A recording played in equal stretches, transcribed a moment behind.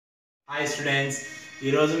Hi students,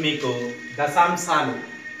 ఈరోజు మీకు దశాంశాలు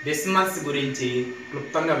decimals గురించి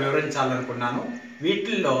క్లుప్తంగా వివరించాలనుకున్నాను.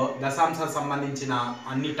 వీటిల్లో దశాంశాలకు సంబంధించిన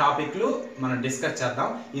అన్ని టాపిక్లు మనం డిస్కస్ చేద్దాం.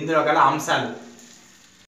 ఇందులో గల అంశాలు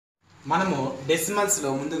మనము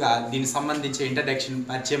డెసిమల్స్లో ముందుగా దీనికి సంబంధించి ఇంట్రడక్షన్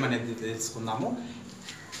పరిచయం అనేది తెలుసుకుందాము.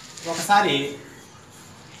 ఒకసారి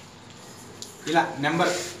ఇలా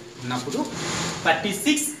నెంబర్ ఉన్నప్పుడు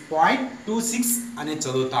 36.26 అనేది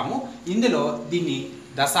చదువుతాము. ఇందులో దీన్ని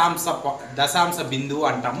దశాంశ బిందువు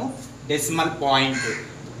అంటాము. డెసిమల్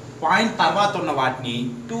పాయింట్ తర్వాత ఉన్న వాటిని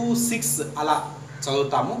 26 అలా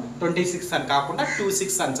చదువుతాము. 26 అని కాకుండా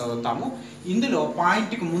 26 అని చదువుతాము. ఇందులో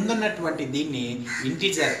పాయింట్కి ముందున్నటువంటి దీన్ని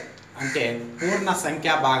ఇంటిజర్ అంటే పూర్ణ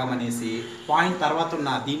సంఖ్యా భాగం అనేసి, పాయింట్ తర్వాత ఉన్న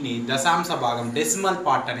దీన్ని దశాంశ భాగం డెసిమల్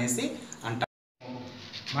పార్ట్ అనేసి అంటాము.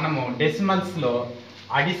 మనము డెసిమల్స్లో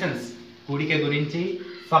అడిషన్స్ కూడిక గురించి,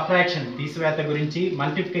 సబ్ట్రాక్షన్ తీసివేత గురించి,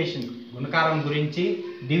 మల్టిప్లికేషన్ గుణకారం గురించి,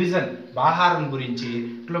 డివిజన్ భాగాహారం గురించి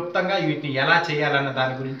క్లుప్తంగా వీటిని ఎలా చేయాలన్న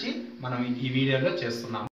దాని గురించి మనం ఈ వీడియోలో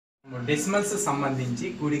చేస్తున్నాము. డెసిమల్స్ సంబంధించి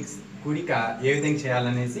కూడిక ఏ విధంగా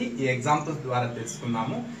చేయాలనేసి ఈ ఎగ్జాంపుల్స్ ద్వారా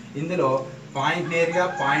తెలుసుకున్నాము. ఇందులో పాయింట్ నేరుగా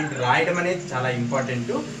పాయింట్ రాయడం అనేది చాలా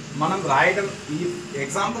ఇంపార్టెంట్. మనం రాయడం ఈ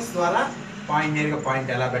ఎగ్జాంపుల్స్ ద్వారా పాయింట్ నేరుగా పాయింట్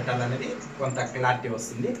ఎలా పెట్టాలనేది కొంత క్లారిటీ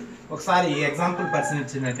వస్తుంది. ఒకసారి ఈ ఎగ్జాంపుల్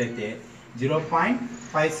పరిశీలించినట్లయితే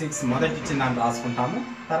 0.56 మొదటి ఇచ్చిన దాన్ని రాసుకుంటాము.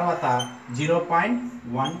 తర్వాత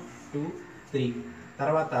 0.123,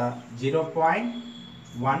 తర్వాత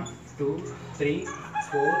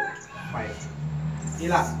 0.1234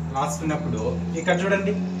 ఇలా రాసుకున్నప్పుడు ఇక్కడ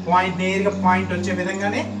చూడండి, పాయింట్ నేరుగా పాయింట్ వచ్చే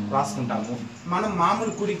విధంగానే రాసుకుంటాము. మనం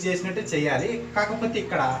మామూలు కూడిక చేసినట్టే చేయాలి. కాకపోతే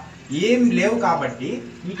ఇక్కడ ఏం లేవు కాబట్టి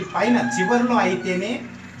వీటి పైన చివరిలో అయితేనే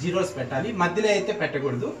జీరోస్ పెట్టాలి, మధ్యలో అయితే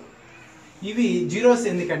పెట్టకూడదు. ఇవి జీరోస్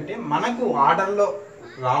ఎందుకంటే మనకు ఆర్డర్లో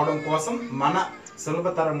రావడం కోసం, మన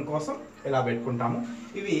సులభతరం కోసం ఇలా పెట్టుకుంటాము.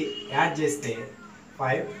 ఇవి యాడ్ చేస్తే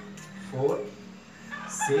 5, 4,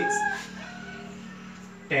 6,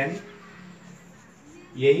 10,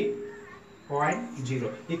 8.0.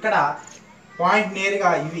 ఇక్కడ పాయింట్ నేరుగా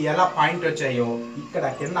ఇవి ఎలా పాయింట్ వచ్చాయో ఇక్కడ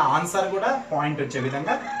కింద ఆన్సర్ కూడా పాయింట్ వచ్చే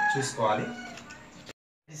విధంగా చూసుకోవాలి.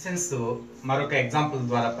 డిస్టెన్స్ మరొక ఎగ్జాంపుల్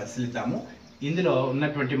ద్వారా పరిశీలిద్దాము. ఇందులో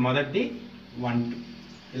ఉన్నటువంటి మొదటి 1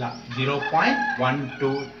 ఇలా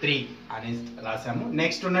 0.123 అని రాసాము.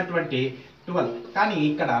 నెక్స్ట్ ఉన్నటువంటి 12, కానీ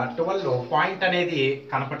ఇక్కడ 12లో పాయింట్ అనేది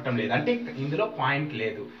కనపడటం లేదు, అంటే ఇందులో పాయింట్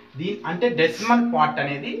లేదు. అంటే డెసిమల్ పార్ట్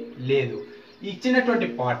అనేది లేదు. ఇచ్చినటువంటి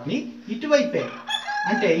పార్ట్ని ఇటువైపే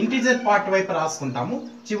అంటే ఇంటిజర్ పార్ట్ వైపు రాసుకుంటాము.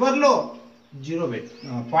 చివర్లో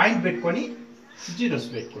పాయింట్ పెట్టుకొని జీరోస్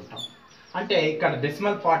పెట్టుకుంటాం. అంటే ఇక్కడ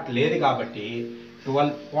డెసిమల్ పార్ట్ లేదు కాబట్టి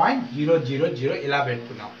 12.000 ఇలా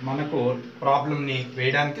పెట్టుకున్నాం. మనకు ప్రాబ్లమ్ని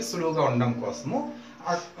వేయడానికి సులువుగా ఉండడం కోసము.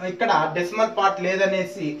 ఇక్కడ డెసిమల్ పార్ట్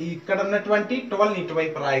లేదనేసి ఇక్కడ ఉన్నటువంటి 12ని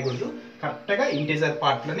ఇటువైపు రాయకూడదు, కరెక్ట్గా ఇంటిజర్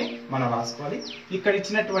పార్ట్లోనే మనం రాసుకోవాలి. ఇక్కడ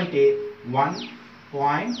ఇచ్చినటువంటి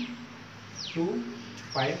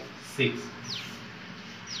 1.256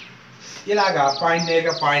 ఇలాగా పాయింట్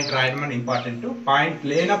నేరుగా పాయింట్ రాయడం అని ఇంపార్టెంట్. పాయింట్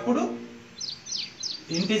లేనప్పుడు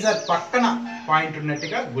ఇంటిజర్ పక్కన పాయింట్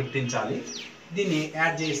ఉన్నట్టుగా గుర్తించాలి. దీన్ని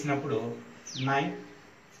యాడ్ చేసినప్పుడు 9,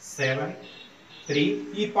 7, 3,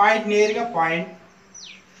 ఈ పాయింట్ నేరుగా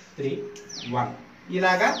 0.31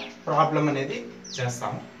 ఇలాగా ప్రాబ్లం అనేది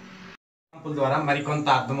చేస్తాము. ఎగ్జాంపుల్ ద్వారా మరికొంత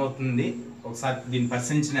అర్థమవుతుంది. ఒకసారి దీన్ని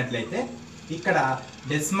పరిశీలించినట్లయితే ఇక్కడ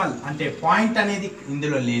డెసిమల్ అంటే పాయింట్ అనేది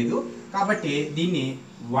ఇందులో లేదు కాబట్టి దీన్ని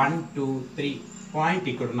 1, 2, 3 పాయింట్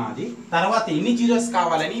ఇక్కడ ఉన్నది. తర్వాత ఎన్ని జీరోస్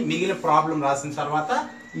కావాలని మిగిలిన ప్రాబ్లం రాసిన తర్వాత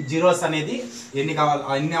ఈ జీరోస్ అనేది ఎన్ని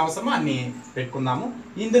అవసరమో అన్ని పెట్టుకుందాము.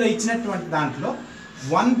 ఇందులో ఇచ్చినటువంటి దాంట్లో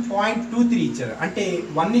 1.23 ఇచ్చారు, అంటే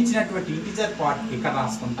 1 ఇచ్చినటువంటి ఇంటిజర్ పార్ట్ ఇక్కడ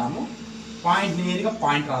రాసుకుంటాము. పాయింట్ నేరుగా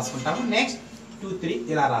పాయింట్ రాసుకుంటాము. నెక్స్ట్ 2, 3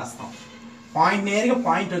 ఇలా రాస్తాం. పాయింట్ నేరుగా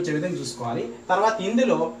పాయింట్ వచ్చే విధంగా చూసుకోవాలి. తర్వాత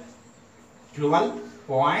ఇందులో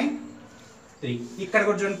 12.3 ఇక్కడ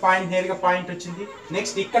కూడా చూడండి, పాయింట్ నేరుగా పాయింట్ వచ్చింది.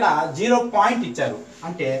 నెక్స్ట్ ఇక్కడ 0 పాయింట్ ఇచ్చారు,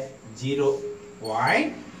 అంటే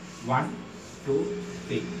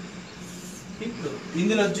 0.123. ఇప్పుడు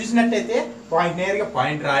ఇందులో చూసినట్టయితే పాయింట్ నేరుగా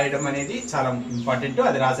పాయింట్ రాయడం అనేది చాలా ఇంపార్టెంట్,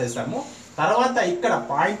 అది రాసేసాము. తర్వాత ఇక్కడ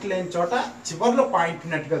పాయింట్ లేని చోట చివరిలో పాయింట్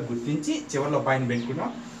ఉన్నట్టుగా గుర్తించి చివరిలో పాయింట్ పెట్టుకున్నాం.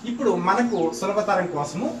 ఇప్పుడు మనకు సులభతరం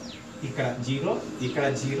కోసము ఇక్కడ 0, ఇక్కడ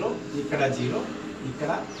 0, ఇక్కడ 0,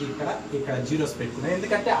 ఇక్కడ జీరోస్ పెట్టుకున్నాం.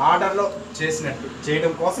 ఎందుకంటే ఆర్డర్లో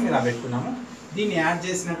చేయడం కోసం ఇలా పెట్టుకున్నాము. దీన్ని యాడ్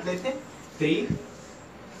చేసినట్లయితే 3,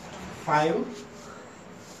 5,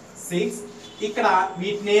 6 ఇక్కడ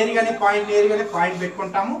వీటి నేరుగానే పాయింట్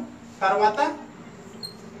పెట్టుకుంటాము. తర్వాత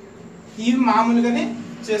ఇవి మామూలుగానే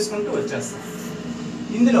చేసుకుంటూ వచ్చేస్తాం.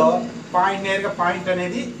 ఇందులో పాయింట్ నేరుగా పాయింట్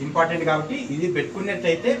అనేది ఇంపార్టెంట్ కాబట్టి ఇది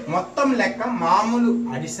పెట్టుకున్నట్టయితే మొత్తం లెక్క మామూలు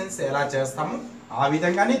అడిషన్స్ ఎలా చేస్తామో ఆ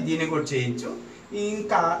విధంగానే దీన్ని కూడా చేయొచ్చు.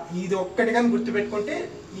 ఇంకా ఇది ఒక్కటి కానీ గుర్తుపెట్టుకుంటే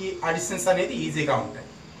ఈ అడిషన్స్ అనేది ఈజీగా ఉంటాయి.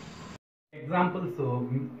 ఎగ్జాంపుల్స్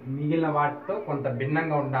మిగిలిన వాటితో కొంత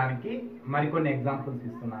భిన్నంగా ఉండడానికి మరికొన్ని ఎగ్జాంపుల్స్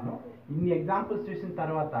ఇస్తున్నాను. ఇన్ని ఎగ్జాంపుల్స్ చూసిన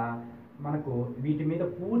తర్వాత మనకు వీటి మీద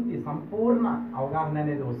పూర్తి సంపూర్ణ అవగాహన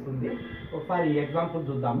అనేది వస్తుంది. ఒకసారి ఈ ఎగ్జాంపుల్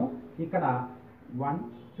చూద్దాము. ఇక్కడ 1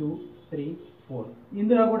 2 3 4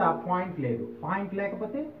 ఇందులో కూడా పాయింట్ లేదు. పాయింట్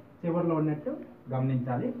లేకపోతే చివరిలో ఉన్నట్టు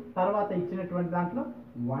గమనించాలి. తర్వాత ఇచ్చినటువంటి దాంట్లో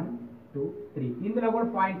 1 2 3 ఇందులో కూడా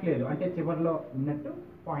పాయింట్ లేదు, అంటే చివరిలో ఉన్నట్టు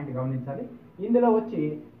పాయింట్ గమనించాలి. ఇందులో వచ్చి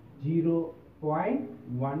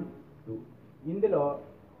 0.12 ఇందులో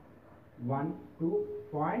 1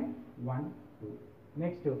 2.12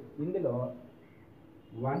 నెక్స్ట్ ఇందులో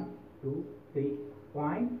 1 2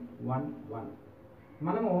 3.11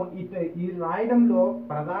 మనము ఈ రాయడంలో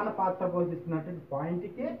ప్రధాన పాత్ర పోషిస్తున్నటువంటి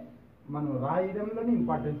పాయింట్కే మనం రాయడంలోనే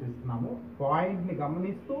ఇంపార్టెన్స్ ఇస్తున్నాము. పాయింట్ని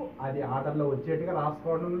గమనిస్తూ అది ఆర్డర్లో వచ్చేట్టుగా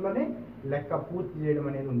రాసుకోవడంలోనే లెక్క పూర్తి చేయడం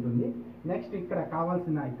అనేది ఉంటుంది. నెక్స్ట్ ఇక్కడ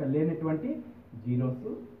కావాల్సిన ఇక్కడ లేనటువంటి జీరోస్,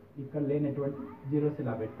 ఇక్కడ లేనటువంటి జీరోస్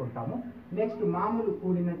ఇలా పెట్టుకుంటాము. నెక్స్ట్ మామూలు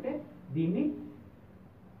కూడినట్టే దీన్ని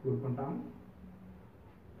కూడుకుంటాము.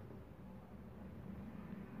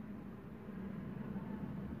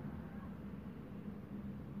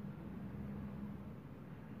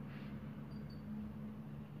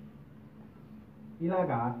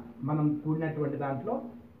 ఇలాగా మనం కూడినటువంటి దాంట్లో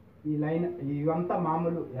ఈ లైన్ ఇవంతా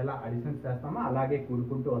మామూలు ఎలా అడిషన్స్ చేస్తామో అలాగే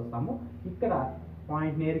కూడుకుంటూ వస్తాము. ఇక్కడ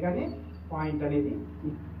పాయింట్ నేరుగానే పాయింట్ అనేది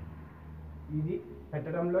ఇది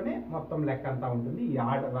పెట్టడంలోనే మొత్తం లెక్క అంతా ఉంటుంది. ఈ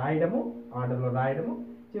ఆర్డర్ రాయడము, ఆర్డర్లో రాయడము,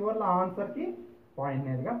 చివరిలో ఆన్సర్కి పాయింట్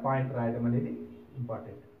నేరుగా పాయింట్ రాయడం అనేది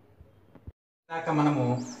ఇంపార్టెంట్. ఇందాక మనము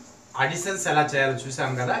అడిషన్స్ ఎలా చేయాలో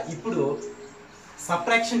చూసాం కదా. ఇప్పుడు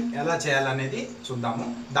సబ్ట్రాక్షన్ ఎలా చేయాలనేది చూద్దాము.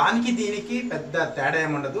 దానికి దీనికి పెద్ద తేడా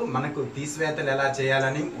ఏముండదు. మనకు తీసివేతలు ఎలా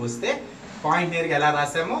చేయాలని వస్తే పాయింట్ నేరుగా ఎలా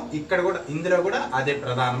రాసామో ఇక్కడ కూడా ఇందులో కూడా అదే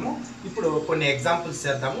ప్రధానము. ఇప్పుడు కొన్ని ఎగ్జాంపుల్స్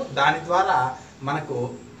చేద్దాము. దాని ద్వారా మనకు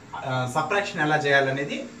సబ్ట్రాక్షన్ ఎలా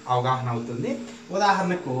చేయాలనేది అవగాహన అవుతుంది.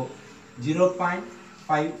 ఉదాహరణకు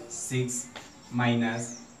 0.56 మైనస్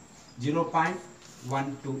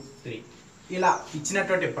 0.123 ఇలా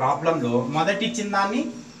ఇచ్చినటువంటి ప్రాబ్లంలో మొదటి ఇచ్చిన దాన్ని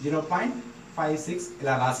 0.56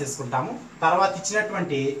 ఇలా రాసేసుకుంటాము. తర్వాత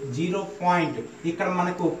ఇచ్చినటువంటి 0 పాయింట్ ఇక్కడ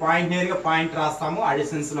మనకు పాయింట్ నేరుగా పాయింట్ రాస్తాము.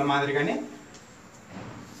 అడిషన్స్లో మాదిరిగానే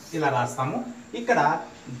ఇలా రాస్తాము. ఇక్కడ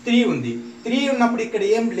 3 ఉంది. 3 ఉన్నప్పుడు ఇక్కడ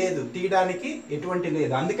ఏం లేదు, తీయడానికి ఎటువంటి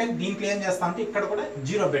లేదు. అందుకని దీంట్లో ఏం చేస్తామంటే ఇక్కడ కూడా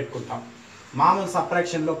 0 పెట్టుకుంటాం. మామూలు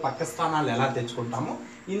సబ్ట్రాక్షన్లో పక్క స్థానాలు ఎలా తెచ్చుకుంటాము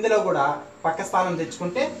ఇందులో కూడా పక్క స్థానం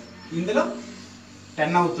తెచ్చుకుంటే ఇందులో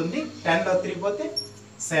 10 అవుతుంది. 10లో 3 పోతే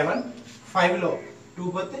 7, 5లో 2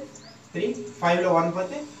 పోతే 3, 5లో 1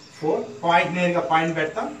 పోతే 4. పాయింట్ నేరుగా పాయింట్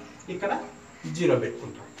పెడతాం, ఇక్కడ 0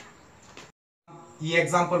 పెట్టుకుంటాం. ఈ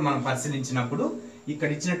ఎగ్జాంపుల్ మనం పరిశీలించినప్పుడు ఇక్కడ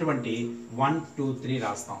ఇచ్చినటువంటి 1 2 3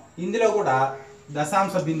 రాస్తాం. ఇందులో కూడా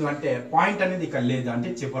దశాంశ బిందువు అంటే పాయింట్ అనేది ఇక్కడ లేదు, అంటే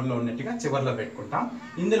చివరిలో ఉన్నట్టుగా చివరిలో పెట్టుకుంటాం.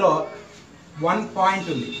 ఇందులో 1 పాయింట్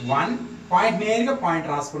ఉంది. 1 పాయింట్ నేరుగా పాయింట్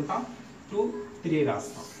రాసుకుంటాం. 2 3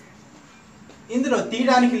 రాస్తాం. ఇందులో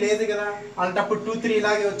తీయడానికి లేదు కదా, అలాంటప్పుడు 2 3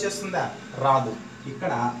 ఇలాగే వచ్చేస్తుందా? రాదు.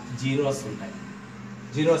 ఇక్కడ జీరోస్ ఉంటాయి.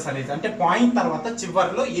 జీరోస్ అనేది అంటే పాయింట్ తర్వాత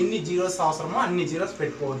చివరిలో ఎన్ని జీరోస్ అవసరమో అన్ని జీరోస్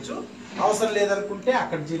పెట్టుకోవచ్చు. అవసరం లేదనుకుంటే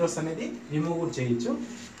అక్కడ జీరోస్ అనేది రిమూవ్ కూడా చేయొచ్చు.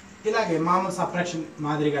 ఇలాగే మామూలు సబ్ట్రాక్షన్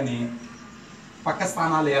మాదిరిగానే పక్క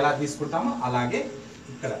స్థానాలు ఎలా తీసుకుంటామో అలాగే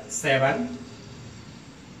ఇక్కడ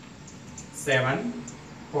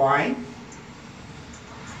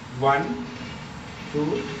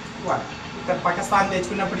 7.121 ఇక్కడ పక్క స్థానం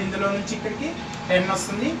తెచ్చుకున్నప్పుడు ఇందులో నుంచి ఇక్కడికి 10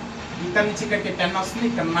 వస్తుంది, ఇక్కడ నుంచి ఇక్కడికి 10 వస్తుంది,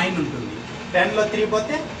 ఇక్కడ 9 ఉంటుంది. 10లో 3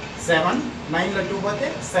 పోతే 7, 9లో 2 పోతే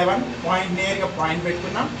 7. పాయింట్ నేరుగా పాయింట్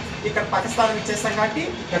పెట్టుకున్నాం. ఇక్కడ పక్క స్థానం ఇచ్చేస్తాం కాబట్టి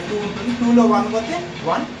ఇక్కడ 2 ఉంటుంది. 2లో 1 పోతే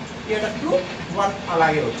 1, ఇక్కడ 2 1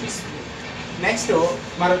 అలాగే వచ్చేస్తుంది. నెక్స్ట్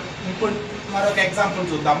మరొక ఎగ్జాంపుల్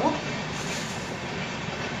చూద్దాము.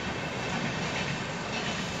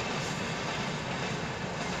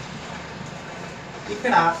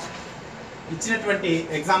 ఇక్కడ ఇచ్చినటువంటి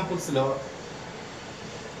ఎగ్జాంపుల్స్లో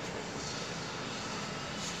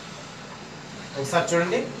ఒకసారి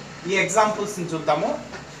చూడండి. ఈ ఎగ్జాంపుల్స్ని చూద్దాము.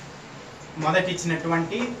 మొదటి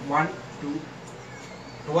ఇచ్చినటువంటి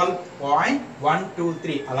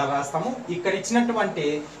 12.123 అలా రాస్తాము. ఇక్కడ ఇచ్చినటువంటి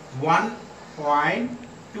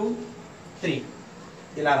 1.23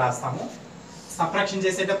 ఇలా రాస్తాము. సబ్ట్రాక్షన్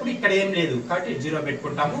చేసేటప్పుడు ఇక్కడ ఏం లేదు కాబట్టి 0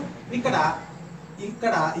 పెట్టుకుంటాము.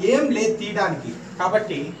 ఇక్కడ ఏం లేదు తీయడానికి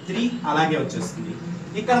కాబట్టి 3 అలాగే వచ్చేస్తుంది.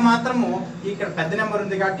 ఇక్కడ మాత్రము ఇక్కడ పెద్ద నెంబర్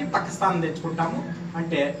ఉంది కాబట్టి పక్క స్థానం తెచ్చుకుంటాము,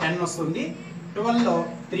 అంటే 10 వస్తుంది. 12లో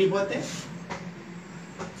 3 పోతే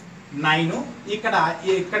 9. ఇక్కడ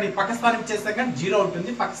పక్క స్థానం ఇచ్చేస్తే కానీ 0 ఉంటుంది,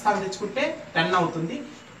 పక్క స్థానం తెచ్చుకుంటే 10 అవుతుంది.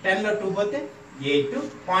 10లో 2 పోతే 8.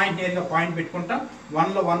 పాయింట్ నేరుగా పాయింట్ పెట్టుకుంటాం.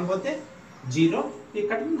 1లో 1 పోతే 0,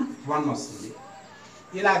 ఇక్కడ 1 వస్తుంది.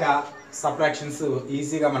 ఇలాగా సబ్ట్రాక్షన్స్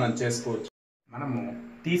ఈజీగా మనం చేసుకోవచ్చు. మనము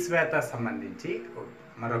తీసివేత సంబంధించి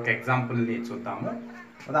మరొక ఎగ్జాంపుల్ని చూద్దాము.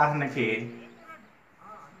 ఉదాహరణకి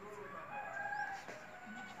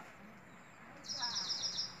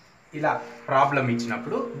ఇలా ప్రాబ్లం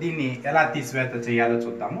ఇచ్చినప్పుడు దీన్ని ఎలా తీసివేత చేయాలో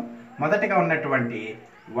చూద్దాము. మొదటిగా ఉన్నటువంటి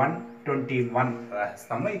 121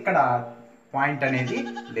 రాస్తాము. ఇక్కడ పాయింట్ అనేది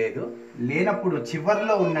లేదు, లేనప్పుడు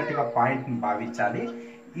చివరిలో ఉన్నట్టుగా పాయింట్ని భావించాలి.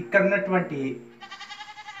 ఇక్కడ ఉన్నటువంటి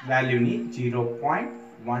వాల్యూని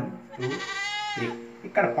 0.123,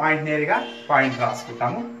 ఇక్కడ పాయింట్ నేరుగా పాయింట్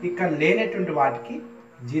రాసుకుంటాము. ఇక్కడ లేనటువంటి వాటికి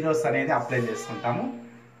జీరోస్ అనేది అప్లై చేసుకుంటాము.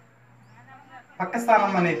 పక్క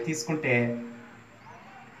స్థానం అనేది తీసుకుంటే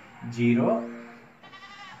 0,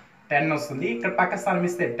 10 వస్తుంది. ఇక్కడ పక్క స్థానం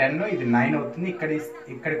ఇస్తే 10, ఇది 9 అవుతుంది.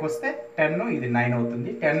 ఇక్కడికి వస్తే 10, ఇది 9 అవుతుంది.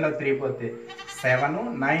 10లో 3 పోతే 7,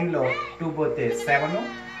 9లో 2 పోతే 7,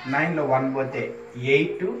 9లో 1 పోతే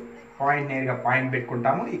 8. పాయింట్ నేరుగా పాయింట్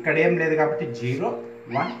పెట్టుకుంటాము. ఇక్కడ ఏం లేదు కాబట్టి 0,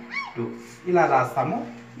 1, 2 ఇలా రాస్తాము.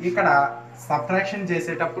 ఇక్కడ సబ్ట్రాక్షన్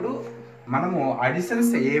చేసేటప్పుడు మనము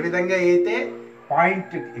అడిషన్స్ ఏ విధంగా అయితే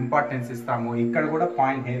పాయింట్ ఇంపార్టెన్స్ ఇస్తామో ఇక్కడ కూడా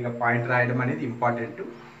పాయింట్ నేరుగా పాయింట్ రాయడం అనేది ఇంపార్టెంట్.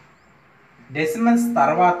 డెసిమల్స్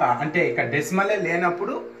తర్వాత అంటే ఇక్కడ డెసిమలే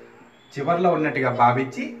లేనప్పుడు చివరిలో ఉన్నట్టుగా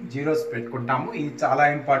భావించి జీరోస్ పెట్టుకుంటాము. ఇది చాలా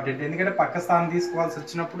ఇంపార్టెంట్, ఎందుకంటే పక్క స్థానం తీసుకోవాల్సి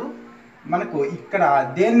వచ్చినప్పుడు మనకు ఇక్కడ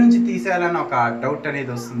దేని నుంచి తీసేయాలని ఒక డౌట్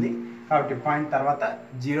అనేది వస్తుంది. కాబట్టి పాయింట్ తర్వాత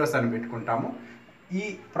జీరోస్ అని పెట్టుకుంటాము. ఈ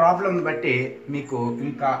ప్రాబ్లం బట్టి మీకు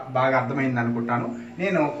ఇంకా బాగా అర్థమైంది అనుకుంటాను.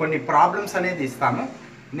 నేను కొన్ని ప్రాబ్లమ్స్ అనేది ఇస్తాను.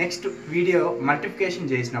 నెక్స్ట్ వీడియో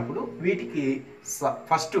మల్టిప్లికేషన్ చేసినప్పుడు వీటికి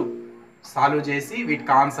ఫస్ట్ సాల్వ్ చేసి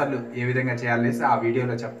వీటికి ఆన్సర్లు ఏ విధంగా చేయాలనేసి ఆ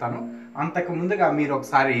వీడియోలో చెప్తాను. అంతకు ముందుగా మీరు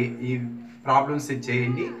ఒకసారి ఈ ప్రాబ్లమ్స్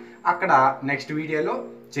చేయండి, అక్కడ నెక్స్ట్ వీడియోలో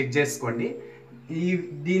చెక్ చేసుకోండి.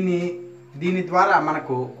 దీని ద్వారా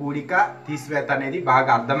మనకు కూడిక తీసివేత అనేది బాగా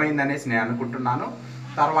అర్థమైందనేసి నేను అనుకుంటున్నాను.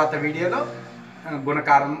 తర్వాత వీడియోలో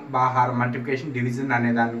గుణకారం, భాహారం, మల్టిప్లికేషన్, డివిజన్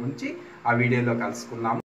అనే దాని గురించి ఆ వీడియోలో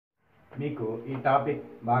కలుసుకుందాము. మీకు ఈ టాపిక్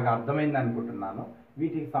బాగా అర్థమైంది అనుకుంటున్నాను.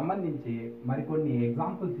 వీటికి సంబంధించి మరికొన్ని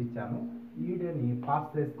ఎగ్జాంపుల్స్ ఇచ్చాను. ఈ వీడియోని పాస్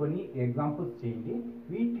చేసుకొని ఎగ్జాంపుల్స్ చేయండి.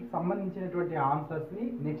 వీటికి సంబంధించినటువంటి ఆన్సర్స్ని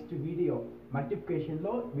నెక్స్ట్ వీడియో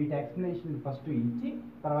మల్టిప్లికేషన్లో వీటి ఎక్స్ప్లెనేషన్ ఫస్ట్ ఇచ్చి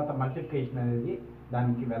తర్వాత మల్టిప్లికేషన్ అనేది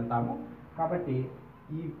దానికి వెళ్తాము. కాబట్టి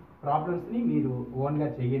ఈ ప్రాబ్లమ్స్ని మీరు ఓన్గా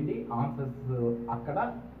చేయండి, ఆన్సర్స్ అక్కడ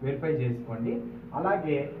వెరిఫై చేసుకోండి.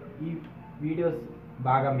 అలాగే ఈ వీడియోస్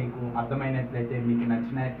బాగా మీకు అర్థమైనట్లయితే, మీకు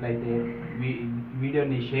నచ్చినట్లయితే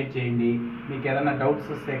వీడియోని షేర్ చేయండి. మీకు ఏదైనా డౌట్స్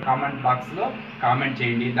వస్తే కామెంట్ బాక్స్లో కామెంట్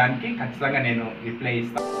చేయండి, దానికి ఖచ్చితంగా నేను రిప్లై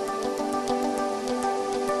ఇస్తాను.